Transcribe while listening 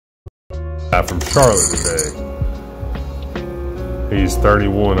Guy from Charlotte today. He's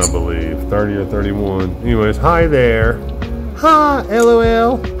 31, I believe. 30 or 31. Anyways, hi there. Hi,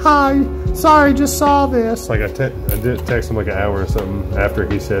 LOL. Hi. Sorry, just saw this. Like I did text him like an hour or something after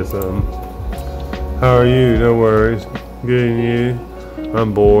he said something. How are you? No worries. Good, and you?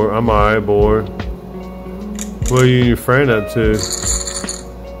 I'm bored. I'm alright, bored. What are you and your friend up to?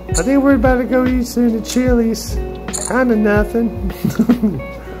 I think we're about to go eat soon to Chili's. Kinda nothing.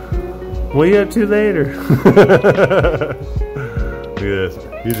 What are you up to later? Look at this.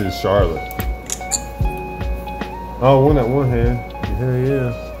 He's in Charlotte. Oh, one at one hand. Hell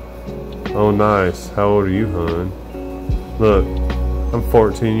yeah. Oh, nice. How old are you, hon? Look, I'm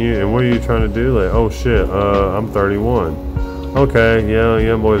 14 years. And what are you trying to do? Like, oh shit. I'm 31. Okay, yeah,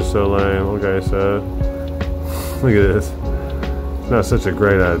 young boys are so lame. Okay, so look at this. It's not such a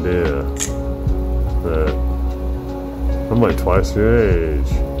great idea. But I'm like twice your age.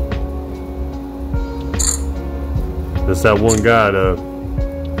 Just that one guy though.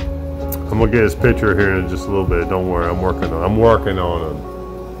 I'm gonna get his picture here in just a little bit. Don't worry, I'm working on him.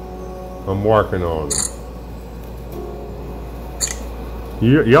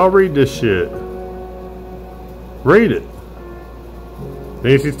 Y'all read this shit. Read it.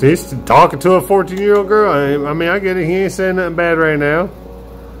 He's talking to a 14-year-old girl. I mean, I get it. He ain't saying nothing bad right now.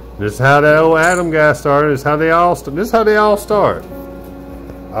 This is how that old Adam guy started. This is how they all start.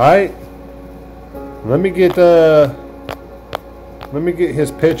 All right. Let me get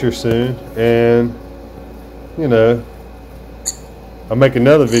his picture soon, and you know, I'll make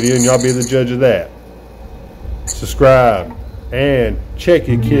another video, and y'all be the judge of that. Subscribe and check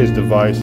your kids' device.